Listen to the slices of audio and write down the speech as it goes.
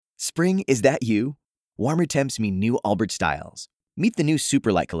Spring, is that you? Warmer temps mean new Allbirds styles. Meet the new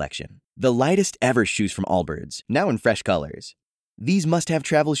Superlight collection, the lightest ever shoes from Allbirds, now in fresh colors. These must-have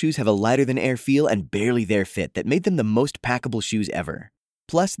travel shoes have a lighter-than-air feel and barely there fit that made them the most packable shoes ever.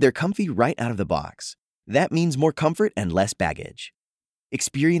 Plus, they're comfy right out of the box. That means more comfort and less baggage.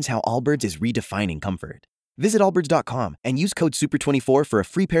 Experience how Allbirds is redefining comfort. Visit allbirds.com and use code SUPER24 for a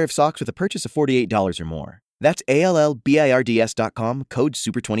free pair of socks with a purchase of $48 or more. That's ALLBIRDS.com, code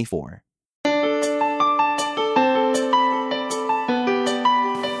SUPER24.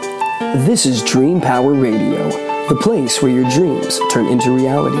 This is Dream Power Radio, the place where your dreams turn into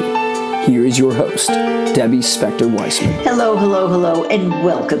reality. Here is your host, Debbie Spector-Weissman. Hello, hello, hello, and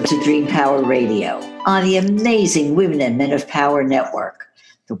welcome to Dream Power Radio on the amazing Women and Men of Power Network,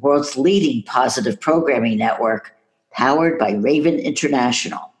 the world's leading positive programming network, powered by Raven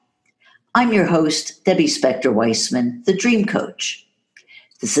International. I'm your host, Debbie Spector-Weissman, the Dream Coach.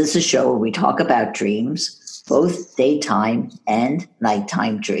 This is a show where we talk about dreams, both daytime and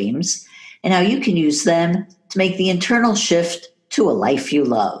nighttime dreams, and how you can use them to make the internal shift to a life you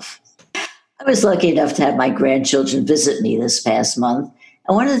love. I was lucky enough to have my grandchildren visit me this past month,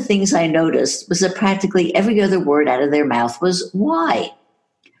 and one of the things I noticed was that practically every other word out of their mouth was, why?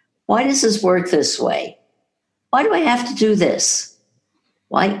 Why does this work this way? Why do I have to do this?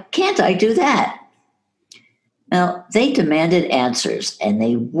 Why can't I do that? Now, they demanded answers, and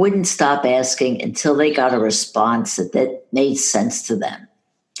they wouldn't stop asking until they got a response that made sense to them.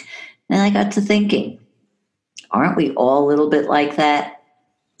 And I got to thinking, aren't we all a little bit like that?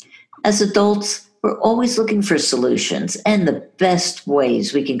 As adults, we're always looking for solutions and the best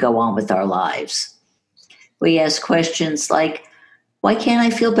ways we can go on with our lives. We ask questions like, why can't I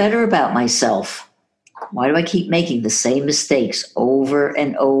feel better about myself? Why do I keep making the same mistakes over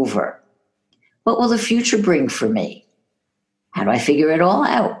and over? What will the future bring for me? How do I figure it all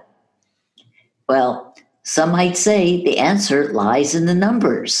out? Well, some might say the answer lies in the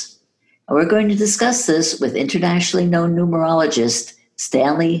numbers. And we're going to discuss this with internationally known numerologist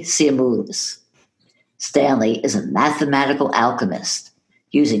Stanley Siamoulis. Stanley is a mathematical alchemist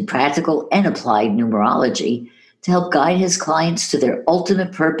using practical and applied numerology to help guide his clients to their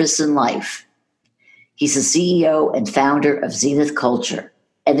ultimate purpose in life. He's the CEO and founder of Zenith Culture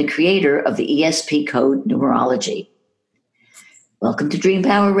and the creator of the ESP code numerology. Welcome to Dream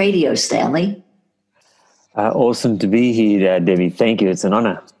Power Radio, Stanley. Awesome to be here, Debbie. Thank you. It's an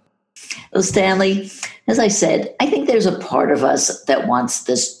honor. Well, Stanley, as I said, I think there's a part of us that wants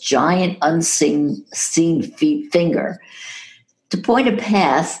this giant unseen finger to point a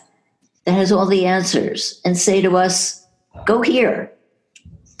path that has all the answers and say to us, go here.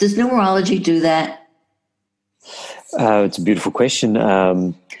 Does numerology do that? It's a beautiful question.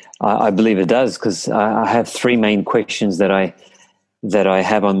 I believe it does, because I have three main questions that I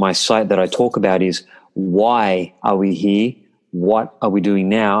have on my site that I talk about is, why are we here? What are we doing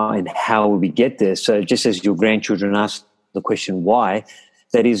now? And how will we get there? So just as your grandchildren asked the question, why,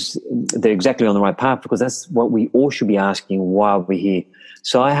 they're exactly on the right path, because that's what we all should be asking, why are we here?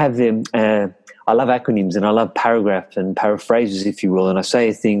 So I have them, I love acronyms and I love paragraphs and paraphrases, if you will. And I say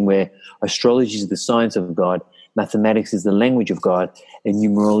a thing where astrology is the science of God, mathematics is the language of God, and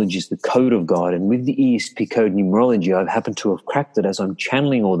numerology is the code of God. And with the ESP code numerology, I've happened to have cracked it as I'm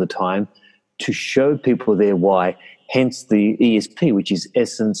channeling all the time to show people their why, hence the ESP, which is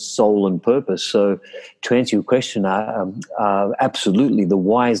essence, soul, and purpose. So to answer your question, absolutely, the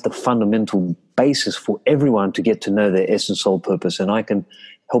why is the fundamental basis for everyone to get to know their essence, soul, purpose. And I can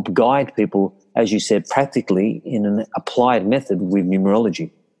help guide people, as you said, practically in an applied method with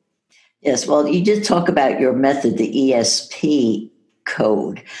numerology. Yes, well, you did talk about your method, the ESP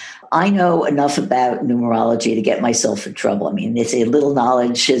code. I know enough about numerology to get myself in trouble. I mean, they say little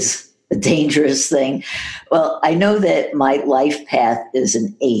knowledge is a dangerous thing. Well, I know that my life path is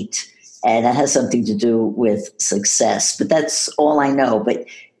an 8, and it has something to do with success, but that's all I know. But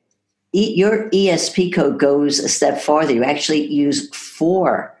your ESP code goes a step farther. You actually use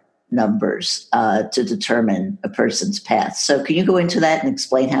 4 numbers to determine a person's path. So can you go into that and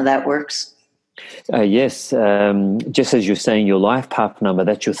explain how that works? Yes. Just as you're saying, your life path number,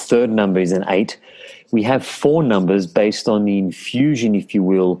 that's your third number, is an 8. We have 4 numbers based on the infusion, if you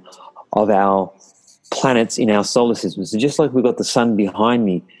will, of our planets in our solar system. So just like we've got the sun behind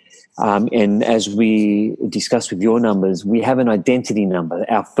me, and as we discussed with your numbers, we have an identity number,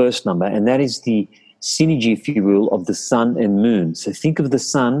 our first number, and that is the synergy, if you will, of the sun and moon. So think of the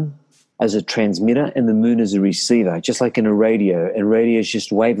sun as a transmitter and the moon as a receiver, just like in a radio. And radio is just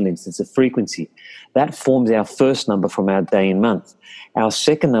wavelengths, it's a frequency. That forms our first number from our day and month. Our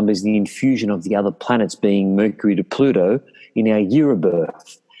second number is the infusion of the other planets, being Mercury to Pluto, in our year of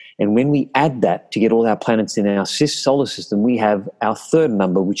birth. And when we add that to get all our planets in our solar system, we have our third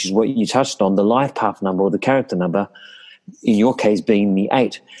number, which is what you touched on, the life path number or the character number, in your case being the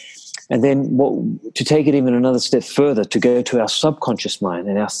 8. And then to take it even another step further, to go to our subconscious mind,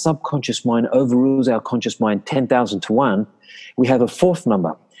 and our subconscious mind overrules our conscious mind 10,000 to 1, we have a fourth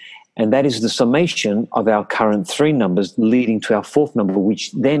number. And that is the summation of our current 3 numbers leading to our fourth number,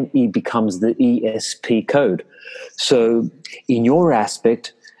 which then becomes the ESP code. So in your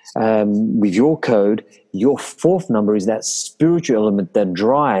aspect, with your code, your fourth number is that spiritual element that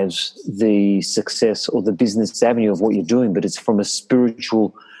drives the success or the business avenue of what you're doing, but it's from a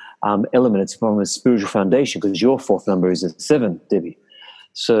spiritual element. It's from a spiritual foundation, because your fourth number is a 7, Debbie.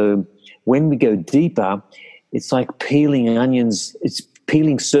 So when we go deeper, it's like peeling onions. It's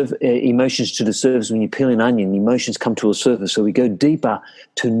peeling emotions to the surface. When you peel an onion, emotions come to a surface. So we go deeper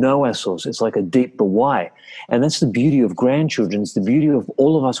to know ourselves. It's like a deeper why. And that's the beauty of grandchildren. It's the beauty of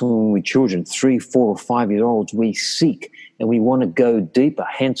all of us when we're children, 3, 4, or 5-year-olds. We seek and we want to go deeper.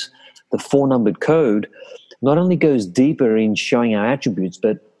 Hence, the 4-numbered code not only goes deeper in showing our attributes,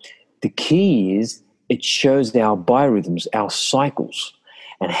 but the key is it shows our biorhythms, our cycles,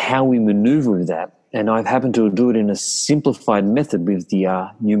 and how we maneuver with that. And I've happened to do it in a simplified method with the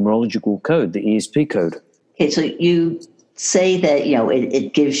numerological code, the ESP code. Okay, so you say that,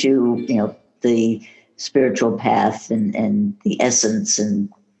 it gives you, the spiritual path and the essence and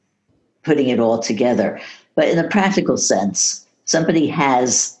putting it all together. But in a practical sense, somebody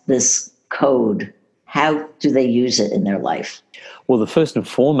has this code. How do they use it in their life? Well, the first and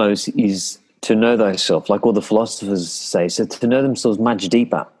foremost is to know thyself, like all the philosophers say, so to know themselves much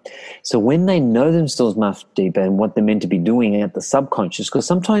deeper. So when they know themselves much deeper and what they're meant to be doing at the subconscious, because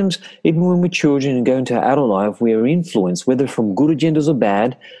sometimes even when we're children and go into our adult life, we are influenced, whether from good agendas or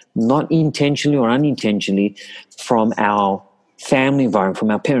bad, not intentionally or unintentionally, from our family environment,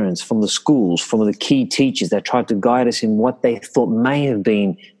 from our parents, from the schools, from the key teachers that tried to guide us in what they thought may have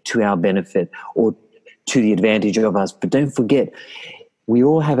been to our benefit or to the advantage of us. But don't forget, we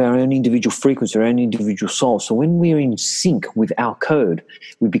all have our own individual frequency, our own individual soul. So when we're in sync with our code,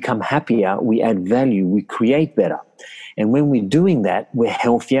 we become happier, we add value, we create better. And when we're doing that, we're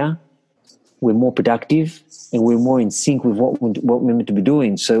healthier, we're more productive, and we're more in sync with what we're meant to be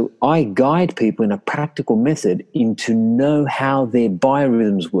doing. So I guide people in a practical method into know how their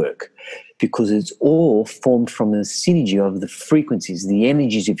biorhythms work, because it's all formed from the synergy of the frequencies, the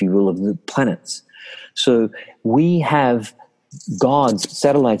energies, if you will, of the planets. So we have God's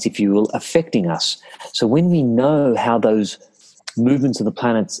satellites, if you will, affecting us. So when we know how those movements of the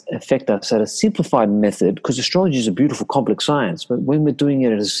planets affect us at a simplified method, because astrology is a beautiful, complex science, but when we're doing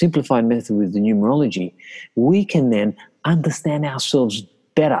it at a simplified method with the numerology, we can then understand ourselves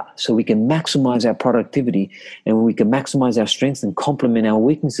better, so we can maximize our productivity and we can maximize our strengths and complement our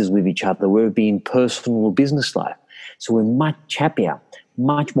weaknesses with each other, whether it be in personal or business life. So we're much happier,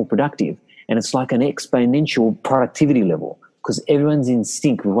 much more productive, and it's like an exponential productivity level, because everyone's in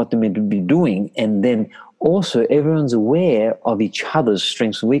sync with what they're meant to be doing, and then also everyone's aware of each other's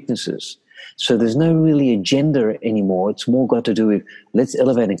strengths and weaknesses. So there's no really agenda anymore. It's more got to do with let's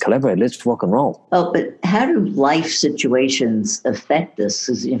elevate and collaborate, let's rock and roll. Oh, but how do life situations affect this?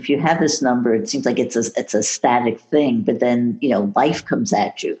 Because if you have this number, it seems like it's a static thing, but then, life comes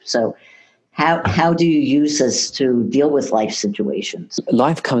at you. So how do you use this to deal with life situations?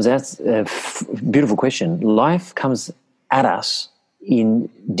 Life comes at, beautiful question. Life comes at us in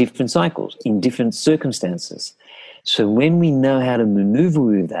different cycles, in different circumstances. So when we know how to maneuver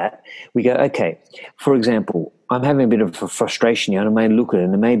with that, we go, okay, for example, I'm having a bit of a frustration here, and I may look at it,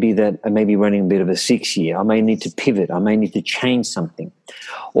 and it may be that I may be running a bit of a 6-year. I may need to pivot. I may need to change something.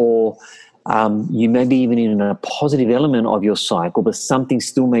 Or you may be even in a positive element of your cycle, but something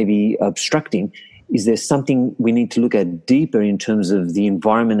still may be obstructing. Is there something we need to look at deeper in terms of the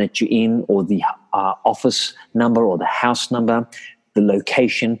environment that you're in, or the office number, or the house number, the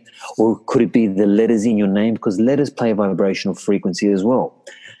location, or could it be the letters in your name? Because letters play a vibrational frequency as well.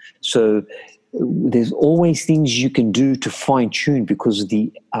 So there's always things you can do to fine-tune, because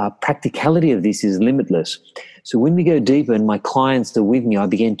the practicality of this is limitless. So when we go deeper and my clients are with me, I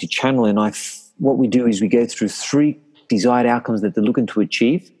begin to channel, and what we do is we go through 3 desired outcomes that they're looking to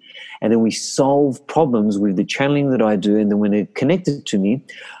achieve, and then we solve problems with the channeling that I do, and then when they're connected to me,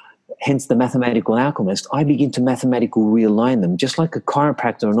 hence the mathematical alchemist, I begin to mathematically realign them, just like a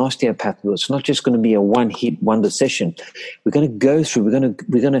chiropractor or an osteopath will. It's not just going to be a one-hit wonder session. We're going to go through, we're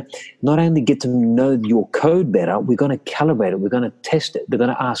going to not only get to know your code better, we're going to calibrate it, we're going to test it, we're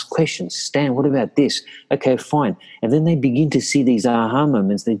going to ask questions. Stan, what about this? Okay, fine. And then they begin to see these aha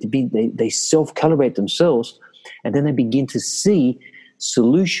moments. They self-calibrate themselves, and then they begin to see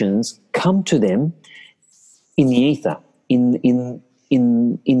solutions come to them in the ether, in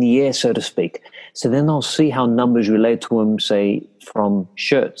the air, so to speak. So then they'll see how numbers relate to them, say, from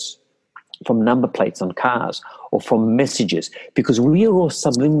shirts, from number plates on cars, or from messages, because we are all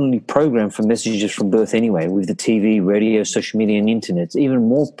subliminally programmed for messages from birth anyway, with the TV, radio, social media, and internet. It's even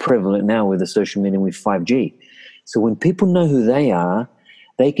more prevalent now with the social media with 5G. So when people know who they are,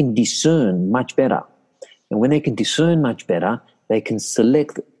 they can discern much better. And when they can discern much better, they can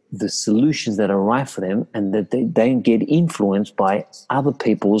select the solutions that are right for them, and that they don't get influenced by other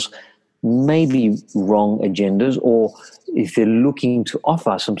people's maybe wrong agendas, or if they're looking to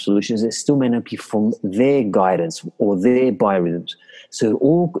offer some solutions, it still may not be from their guidance or their biorhythms.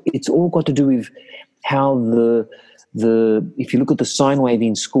 So it's all got to do with how if you look at the sine wave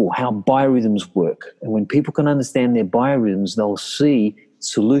in school, how biorhythms work. And when people can understand their biorhythms, they'll see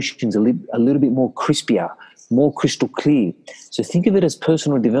solutions a little bit more crispier, more crystal clear. So think of it as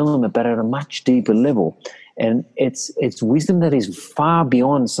personal development, but at a much deeper level. And it's wisdom that is far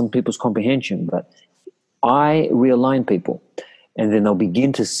beyond some people's comprehension. But I realign people, and then they'll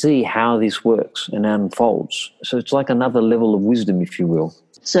begin to see how this works and unfolds. So it's like another level of wisdom, if you will.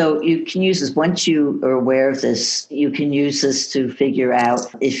 So you can use this, once you are aware of this, you can use this to figure out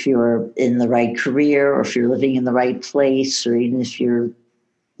if you're in the right career, or if you're living in the right place, or even if you're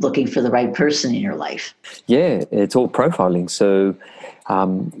looking for the right person in your life. Yeah, it's all profiling. So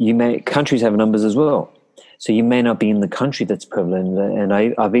countries have numbers as well. So you may not be in the country that's prevalent, and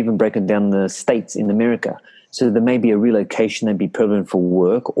I've even broken down the states in America. So there may be a relocation that be prevalent for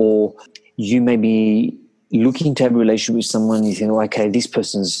work, or you may be looking to have a relationship with someone. You think, okay, this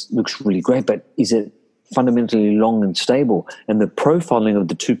person looks really great, but is it fundamentally long and stable? And the profiling of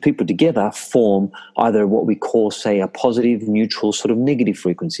the two people together form either what we call, say, a positive, neutral, sort of negative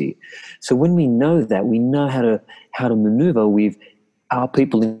frequency. So when we know that, we know how to maneuver with our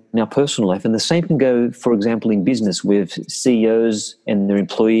people in our personal life. And the same can go, for example, in business with CEOs and their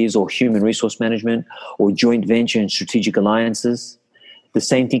employees, or human resource management, or joint venture and strategic alliances. The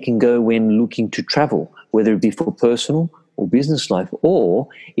same thing can go when looking to travel, whether it be for personal or business life, or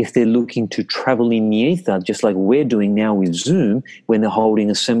if they're looking to travel in the ether, just like we're doing now with Zoom when they're holding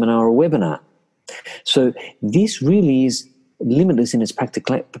a seminar or webinar. So this really is limitless in its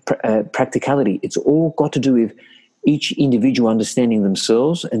practicality. It's all got to do with each individual understanding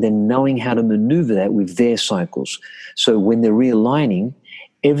themselves and then knowing how to maneuver that with their cycles. So when they're realigning,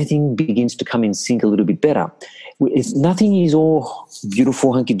 everything begins to come in sync a little bit better. Nothing is all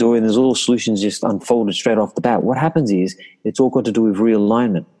beautiful, hunky-dory, and there's all solutions just unfolded straight off the bat. What happens is it's all got to do with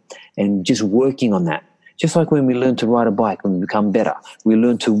realignment and just working on that. Just like when we learn to ride a bike, when we become better, we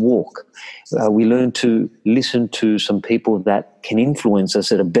learn to walk, we learn to listen to some people that can influence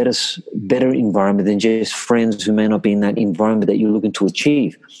us at a better environment than just friends who may not be in that environment that you're looking to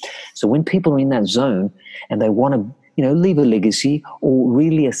achieve. So when people are in that zone and they want to, leave a legacy or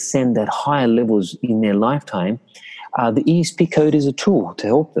really ascend at higher levels in their lifetime, the ESP code is a tool to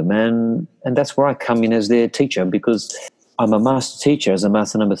help them. And that's where I come in as their teacher, because I'm a master teacher as a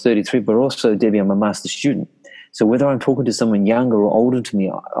master number 33, but also, Debbie, I'm a master student. So whether I'm talking to someone younger or older than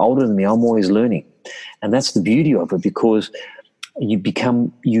me, I'm always learning. And that's the beauty of it, because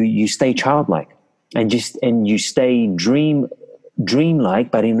you stay childlike and you stay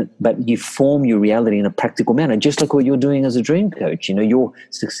dreamlike, but you form your reality in a practical manner, just like what you're doing as a dream coach. You're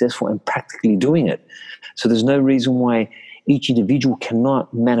successful and practically doing it. So there's no reason why each individual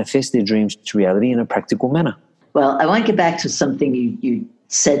cannot manifest their dreams to reality in a practical manner. Well, I want to get back to something you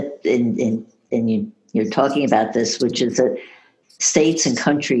said you're talking about this, which is that states and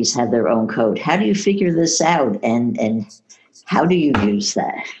countries have their own code. How do you figure this out, and how do you use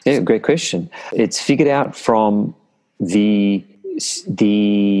that? Yeah, great question. It's figured out from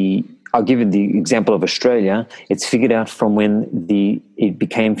I'll give you the example of Australia. It's figured out from when it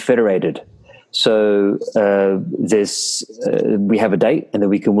became federated. So we have a date, and then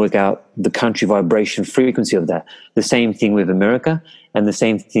we can work out the country vibration frequency of that. The same thing with America, and the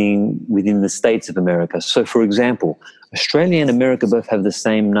same thing within the states of America. So, for example, Australia and America both have the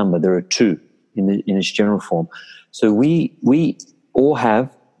same number. There are 2 in its general form. So we all have,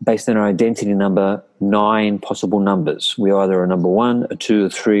 based on our identity number, 9 possible numbers. We are either a number 1, a 2, a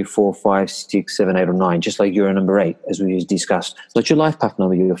 3, 4, 5, 6, 7, 8, or 9, just like you're a number 8, as we discussed. Not your life path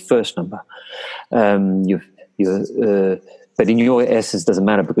number, your first number. But in your essence, doesn't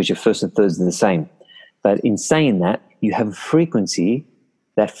matter, because your first and thirds are the same. But in saying that, you have a frequency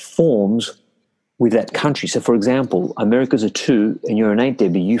that forms with that country. So, for example, America's a 2 and you're an 8,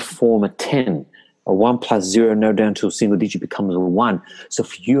 Debbie, you form a 10. A 1 plus 0, no down to a single digit becomes a 1. So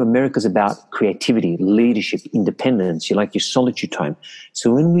for you, America's about creativity, leadership, independence. You like your solitude time.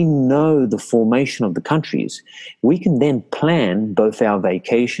 So when we know the formation of the countries, we can then plan both our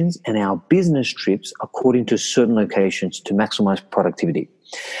vacations and our business trips according to certain locations to maximize productivity.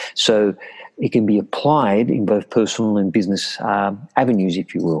 So it can be applied in both personal and business avenues,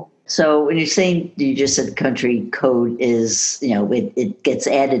 if you will. So when you're saying, you just said country code is, it gets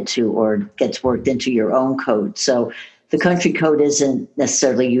added to or gets worked into your own code. So the country code isn't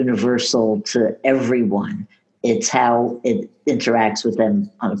necessarily universal to everyone. It's how it interacts with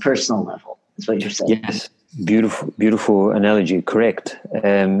them on a personal level. That's what you're saying. Yes. Beautiful analogy. Correct.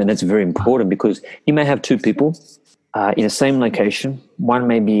 And that's very important because you may have two people in the same location. One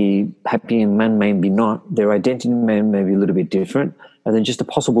may be happy and one may be not. Their identity may be a little bit different. And then just a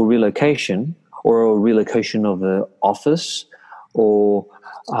possible relocation or a relocation of the office or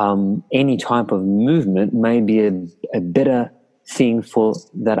any type of movement may be a better thing for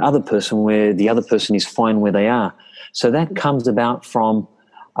that other person where the other person is fine where they are. So that comes about from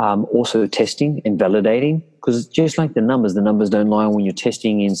also testing and validating, because just like the numbers don't lie when you're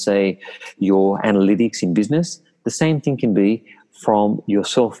testing in, say, your analytics in business. The same thing can be from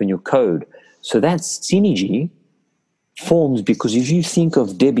yourself and your code. So that synergy forms because if you think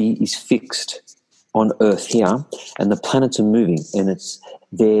of Debbie is fixed on Earth here and the planets are moving and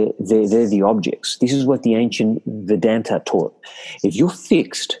they're the objects. This is what the ancient Vedanta taught. If you're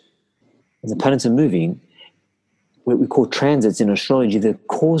fixed and the planets are moving, what we call transits in astrology, they're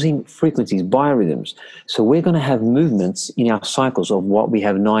causing frequencies, biorhythms. So we're going to have movements in our cycles of what we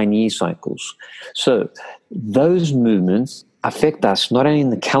have 9-year cycles. So those movements affect us not only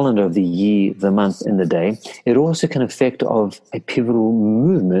in the calendar of the year, the month, and the day, it also can affect of a pivotal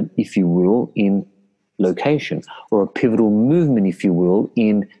movement, if you will, in location, or a pivotal movement, if you will,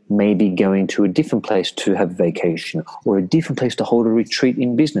 in maybe going to a different place to have vacation or a different place to hold a retreat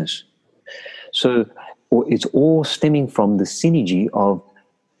in business. So it's all stemming from the synergy of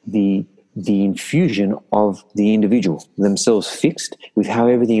the infusion of the individual, themselves fixed with how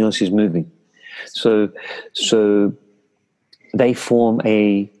everything else is moving. So they form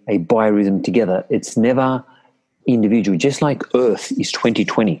a biorhythm together. It's never individual. Just like Earth is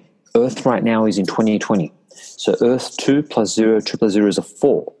 2020. Earth right now is in 2020. So Earth 2 plus 0, 2 plus 0 is a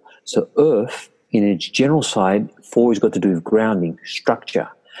 4. So Earth, in its general side, 4 has got to do with grounding, structure.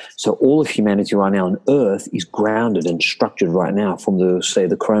 So all of humanity right now on Earth is grounded and structured right now from the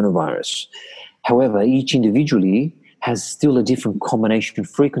coronavirus. However, each individually has still a different combination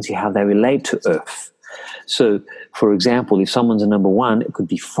frequency, how they relate to Earth. So, for example, if someone's a number 1, it could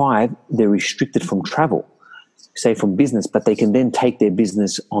be 5, they're restricted from travel, say from business, but they can then take their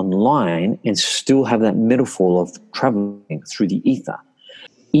business online and still have that metaphor of traveling through the ether.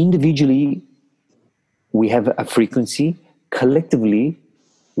 Individually, we have a frequency. Collectively,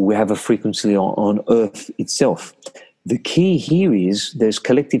 we have a frequency on Earth itself. The key here is there's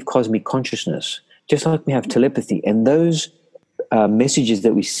collective cosmic consciousness, just like we have telepathy. And those messages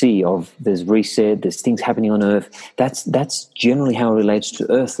that we see of there's reset, there's things happening on Earth, that's generally how it relates to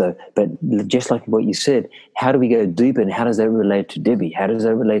Earth, though. But just like what you said, how do we go deeper, and how does that relate to Debbie? How does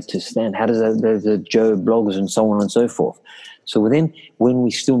that relate to Stan? How does that relate to Joe bloggers and so on and so forth? So then when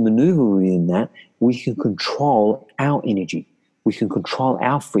we still maneuver within that, we can control our energy. We can control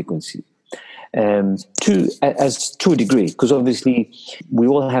our frequency to a degree, because obviously we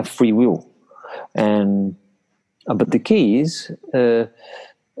all have free will. But the key is, and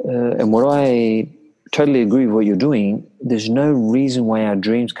what I totally agree with what you're doing, there's no reason why our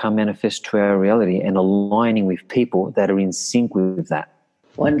dreams can't manifest to our reality, and aligning with people that are in sync with that.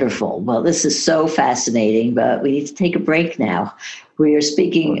 Wonderful. Well, this is so fascinating, but we need to take a break now. We are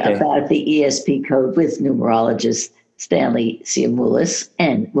speaking about the ESP code with numerologist Stanley Siamoulis,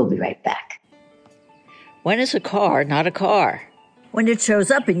 and we'll be right back. When is a car not a car? When it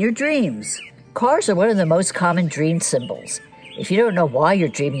shows up in your dreams. Cars are one of the most common dream symbols. If you don't know why you're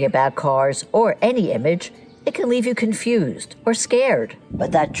dreaming about cars or any image, it can leave you confused or scared.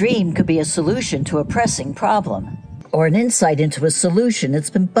 But that dream could be a solution to a pressing problem, or an insight into a solution that's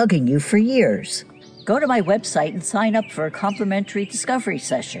been bugging you for years. Go to my website and sign up for a complimentary discovery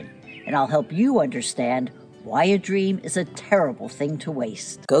session, and I'll help you understand why a dream is a terrible thing to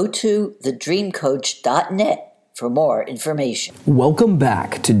waste. Go to thedreamcoach.net for more information. Welcome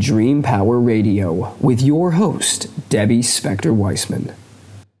back to Dream Power Radio with your host, Debbie Spector-Weissman.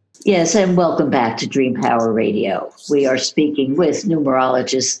 Yes, and welcome back to Dream Power Radio. We are speaking with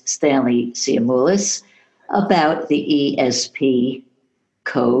numerologist Stanley Siamoulis about the ESP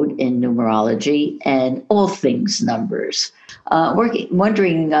code in numerology and all things numbers.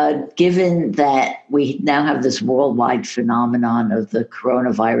 Wondering, given that we now have this worldwide phenomenon of the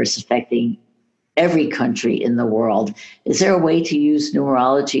coronavirus affecting every country in the world, is there a way to use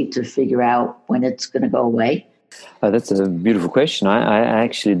numerology to figure out when it's going to go away? That's a beautiful question. I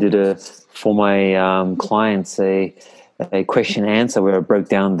actually did for my clients a question answer where I broke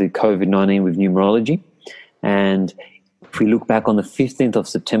down the COVID-19 with numerology. And if we look back on the 15th of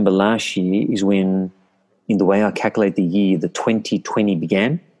September last year is when, in the way I calculate the year, the 2020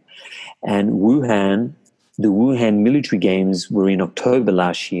 began. And the Wuhan military games were in October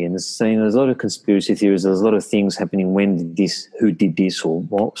last year. And there's a lot of conspiracy theories. There's a lot of things happening. When did this, who did this, or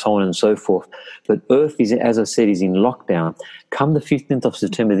so on and so forth. But Earth is, as I said, is in lockdown. Come the 15th of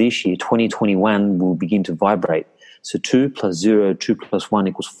September this year, 2021 will begin to vibrate. So 2 plus 0, 2 plus 1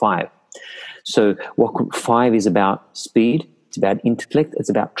 equals 5. So 5 is about speed, it's about intellect, it's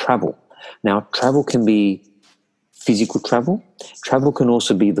about travel. Now, travel can be physical travel. Travel can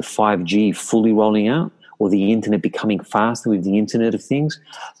also be the 5G fully rolling out, or the internet becoming faster with the Internet of Things.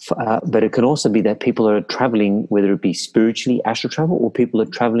 But it can also be that people are traveling, whether it be spiritually, astral travel, or people are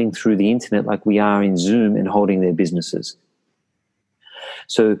traveling through the internet like we are in Zoom and holding their businesses.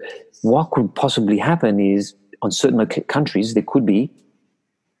 So what could possibly happen is, on certain countries, there could be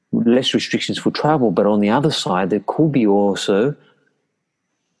less restrictions for travel, but on the other side, there could be also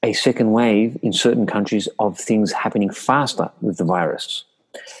a second wave in certain countries of things happening faster with the virus.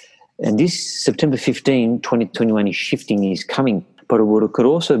 And this September 15, 2021 is shifting, is coming. But what it could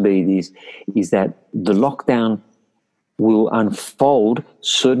also be is that the lockdown will unfold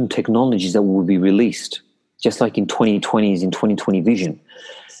certain technologies that will be released, just like in 2020 is in 2020 vision.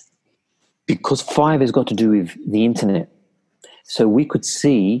 Because 5 has got to do with the internet. So we could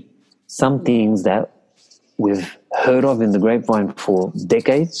see some things that we've heard of in the grapevine for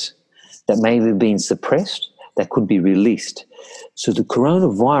decades that may have been suppressed, that could be released. So the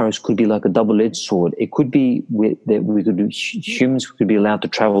coronavirus could be like a double-edged sword. It could be that humans could be allowed to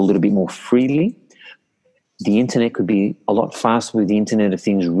travel a little bit more freely. The internet could be a lot faster with the Internet of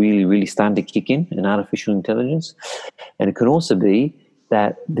Things really, really starting to kick in, and artificial intelligence. And it could also be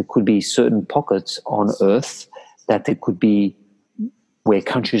that there could be certain pockets on Earth that there could be where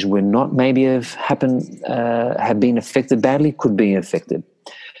countries were not maybe have been affected badly, could be affected.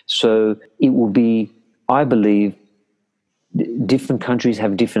 So it will be, I believe, different countries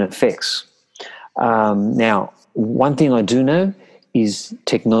have different effects. Now, one thing I do know is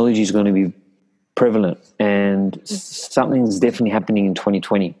technology is going to be prevalent, and something's definitely happening in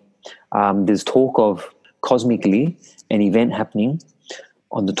 2020. There's talk of cosmically an event happening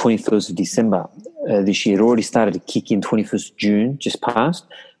on the 21st of December this year. It already started to kick in 21st June, just passed.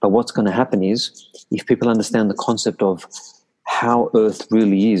 But what's going to happen is, if people understand the concept of how Earth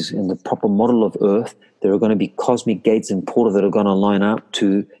really is and the proper model of Earth, there are going to be cosmic gates and portals that are going to line up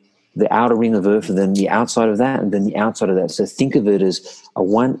to the outer ring of Earth, and then the outside of that, and then the outside of that. So think of it as a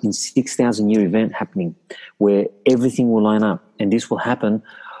 1 in 6,000 year event happening where everything will line up. And this will happen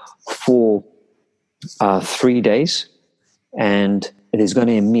for 3 days, and it is going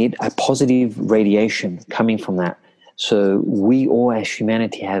to emit a positive radiation coming from that. So we all as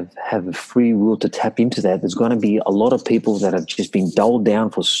humanity have a free will to tap into that. There's going to be a lot of people that have just been dulled down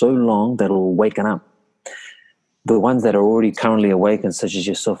for so long that will waken up. The ones that are already currently awakened, such as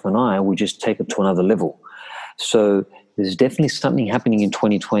yourself and I, will just take it to another level. So there's definitely something happening in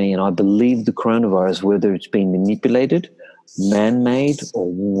 2020, and I believe the coronavirus, whether it's been manipulated, man-made, or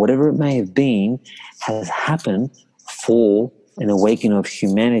whatever it may have been, has happened for an awakening of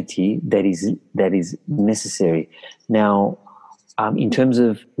humanity that is necessary. Now, in terms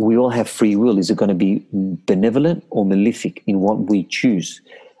of we all have free will, is it going to be benevolent or malefic in what we choose?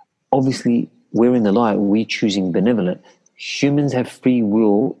 Obviously, we're in the light, we're choosing benevolent. Humans have free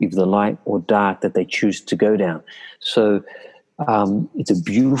will if the light or dark that they choose to go down. So it's a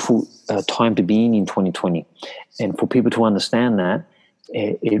beautiful time to be in 2020. And for people to understand that,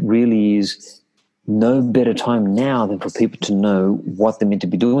 it really is no better time now than for people to know what they're meant to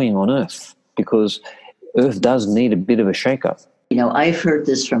be doing on Earth, because Earth does need a bit of a shake-up. I've heard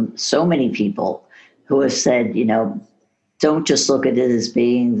this from so many people who have said, don't just look at it as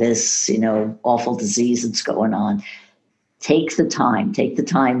being this, awful disease that's going on. Take the time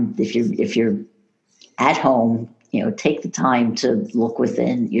if you're at home, take the time to look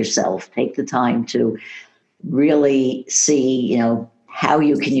within yourself. Take the time to really see, how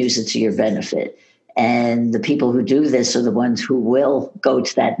you can use it to your benefit. And the people who do this are the ones who will go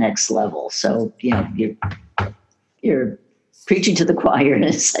to that next level. So, you're preaching to the choir in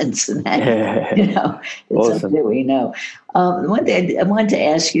a sense, and that, it's Awesome. something we know. One thing I wanted to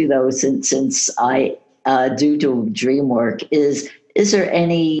ask you, though, since I do dream work, is there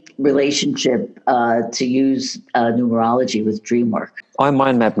any relationship to use numerology with dream work? I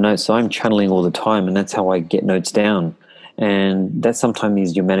mind map notes, so I'm channeling all the time, and that's how I get notes down. And that sometimes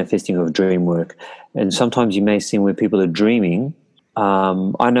is your manifesting of dream work. And sometimes you may see where people are dreaming.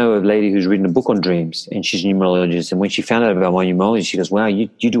 I know a lady who's written a book on dreams, and she's a numerologist. And when she found out about my numerology, she goes, wow, you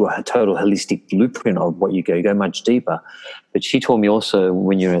do a total holistic blueprint of what you go. You go much deeper. But she told me also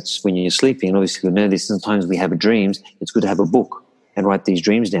when you're sleeping, and obviously we know this, sometimes we have dreams, it's good to have a book and write these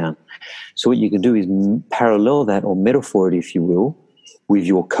dreams down. So what you can do is parallel that, or metaphor it, if you will, with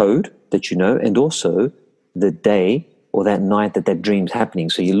your code that you know, and also the day or that night that dream's happening.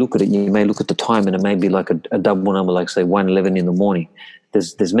 So you look at it, you may look at the time, and it may be like a double number, like say 1:11 in the morning.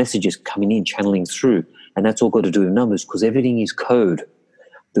 There's messages coming in, channeling through, and that's all got to do with numbers, because everything is code.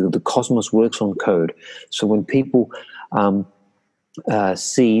 The cosmos works on code. So when people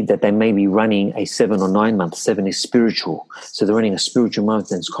see that they may be running a 7 or 9 month, 7 is spiritual, so they're running a spiritual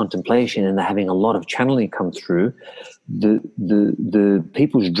month, and it's contemplation, and they're having a lot of channeling come through. The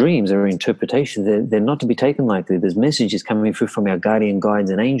people's dreams are interpretation. They're not to be taken lightly. There's messages coming through from our guardian guides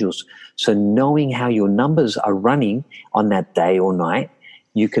and angels. So knowing how your numbers are running on that day or night,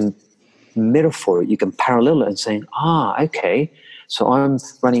 you can metaphor it, you can parallel it and saying, okay, so I'm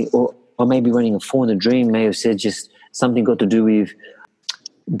running, or I may be running a 4 in the dream, may have said just something got to do with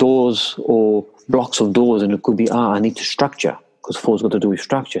doors or blocks of doors, and it could be, I need to structure, because 4's got to do with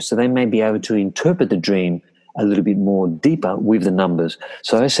structure. So they may be able to interpret the dream a little bit more deeper with the numbers.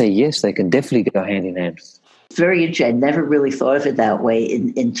 So I say, yes, they can definitely go hand in hand. Very interesting. I never really thought of it that way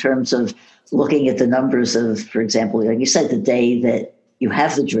in terms of looking at the numbers of, for example, like you said, the day that you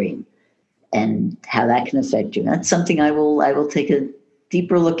have the dream and how that can affect you. That's something I will take a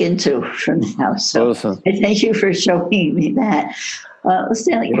deeper look into from now. So awesome. Thank you for showing me that.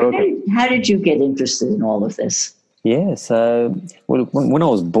 Stanley, how did you get interested in all of this? Yeah, so when I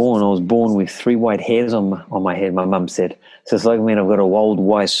was born with 3 white hairs on my head, my mum said. So it's like, I've got a old,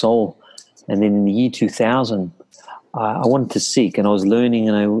 wise soul. And then in the year 2000, I wanted to seek, and I was learning,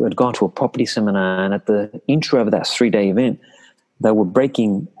 and I had gone to a property seminar, and at the intro of that 3-day event, they were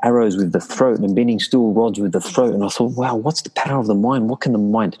breaking arrows with the throat and bending steel rods with the throat. And I thought, wow, what's the power of the mind? What can the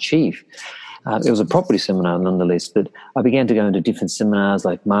mind achieve? It was a property seminar nonetheless, but I began to go into different seminars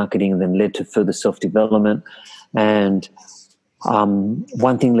like marketing, and then led to further self-development. And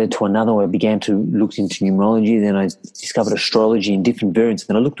one thing led to another. I began to look into numerology. Then I discovered astrology in different variants.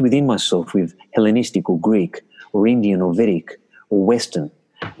 And I looked within myself with Hellenistic or Greek or Indian or Vedic or Western.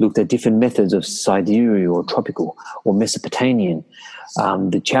 Looked at different methods of Sidereal or tropical or Mesopotamian,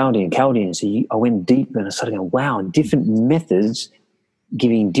 the Chaldean. So I went deep, and I started going, wow, different methods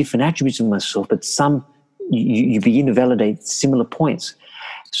giving different attributes of myself, but some you begin to validate similar points.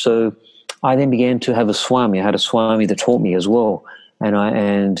 So I then began to have a Swami. I had a Swami that taught me as well, and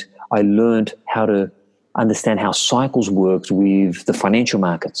I learned how to understand how cycles worked with the financial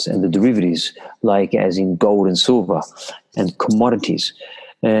markets and the derivatives, like as in gold and silver and commodities.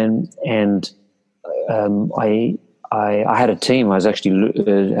 And I had a team. I was actually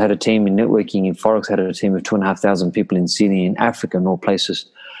had a team in networking in Forex. Had a team of 2,500 people in Sydney, in Africa, and all places.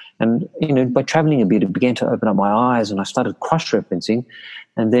 And by traveling a bit, it began to open up my eyes, and I started cross-referencing.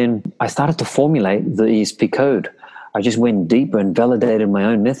 And then I started to formulate the ESP code. I just went deeper and validated my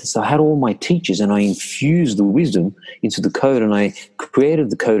own methods. So I had all my teachers, and I infused the wisdom into the code, and I created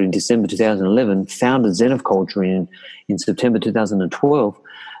the code in December 2011, founded Zen of Culture in September 2012,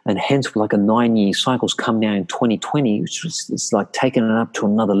 and hence like a 9-year cycle's come now in 2020, which it's like taking it up to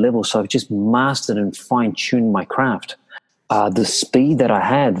another level. So I've just mastered and fine-tuned my craft. The speed that I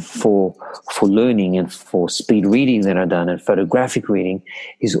had for learning and for speed reading that I've done and photographic reading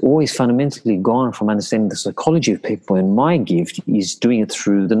is always fundamentally gone from understanding the psychology of people, and my gift is doing it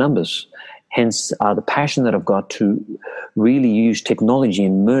through the numbers. Hence the passion that I've got to really use technology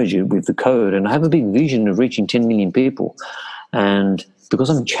and merge it with the code. And I have a big vision of reaching 10 million people. And because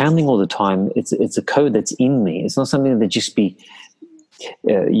I'm channeling all the time, it's a code that's in me. It's not something that just be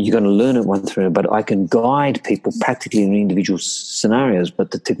you're going to learn it one through, but I can guide people practically in individual scenarios. But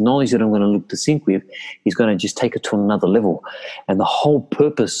the technology that I'm going to look to sync with is going to just take it to another level. And the whole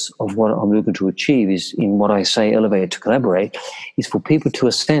purpose of what I'm looking to achieve is, in what I say, elevate to collaborate, is for people to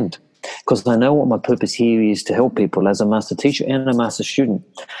ascend. Because I know what my purpose here is, to help people as a master teacher and a master student.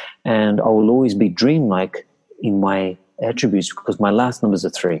 And I will always be dreamlike in my attributes, because my last numbers are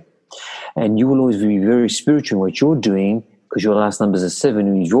 3. And you will always be very spiritual in what you're doing, because your last numbers are 7,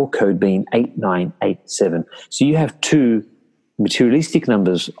 and your code being 8987. So you have 2 materialistic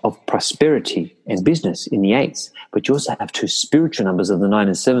numbers of prosperity and business in the 8s, but you also have 2 spiritual numbers of the 9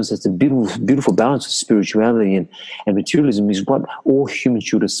 and 7. So it's a beautiful, beautiful balance of spirituality and materialism is what all humans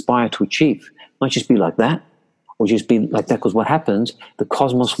should aspire to achieve. Not just be like that, or just be like that, because what happens, the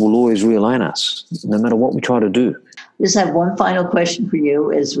cosmos will always realign us, no matter what we try to do. Just have one final question for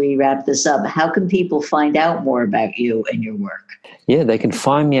you as we wrap this up. How can people find out more about you and your work? Yeah, they can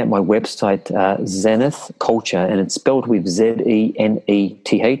find me at my website, Zenith Culture, and it's spelled with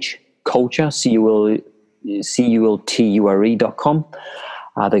Zeneth, Culture, CULTURE.com.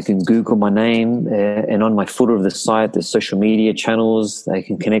 They can Google my name, and on my footer of the site, there's social media channels. They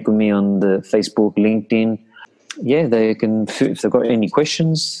can connect with me on the Facebook, LinkedIn. Yeah, they can, if they've got any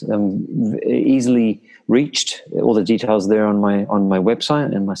questions, easily reached. All the details there on my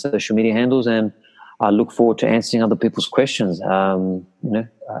website and my social media handles, and I look forward to answering other people's questions.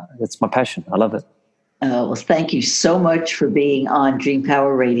 That's my passion. I love it. Well, thank you so much for being on Dream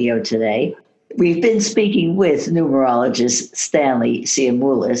Power Radio today. We've been speaking with numerologist Stanley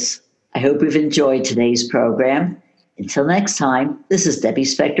Siamoulis. I hope you've enjoyed today's program. Until next time, this is Debbie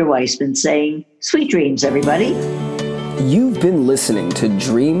Spector-Weissman saying, sweet dreams, everybody. You've been listening to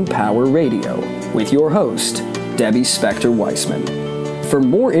Dream Power Radio with your host, Debbie Spector-Weissman. For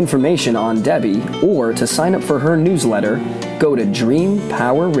more information on Debbie or to sign up for her newsletter, go to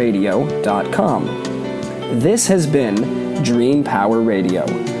dreampowerradio.com. This has been Dream Power Radio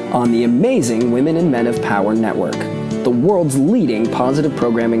on the amazing Women and Men of Power Network, the world's leading positive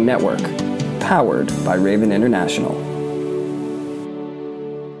programming network, powered by Raven International.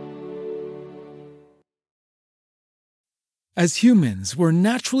 As humans, we're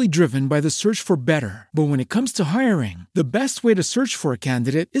naturally driven by the search for better. But when it comes to hiring, the best way to search for a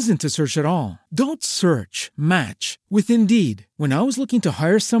candidate isn't to search at all. Don't search, match with Indeed. When I was looking to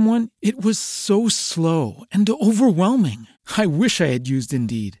hire someone, it was so slow and overwhelming. I wish I had used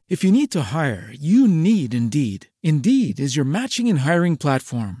Indeed. If you need to hire, you need Indeed. Indeed is your matching and hiring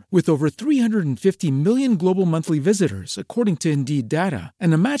platform with over 350 million global monthly visitors, according to Indeed data,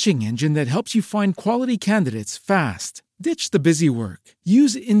 and a matching engine that helps you find quality candidates fast. Ditch the busy work.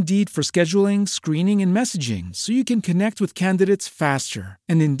 Use Indeed for scheduling, screening, and messaging so you can connect with candidates faster.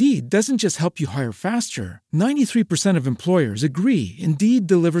 And Indeed doesn't just help you hire faster. 93% of employers agree Indeed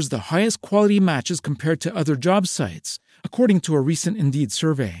delivers the highest quality matches compared to other job sites, according to a recent Indeed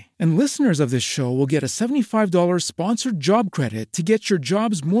survey. And listeners of this show will get a $75 sponsored job credit to get your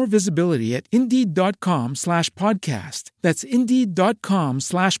jobs more visibility at Indeed.com/podcast. That's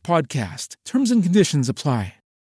Indeed.com/podcast. Terms and conditions apply.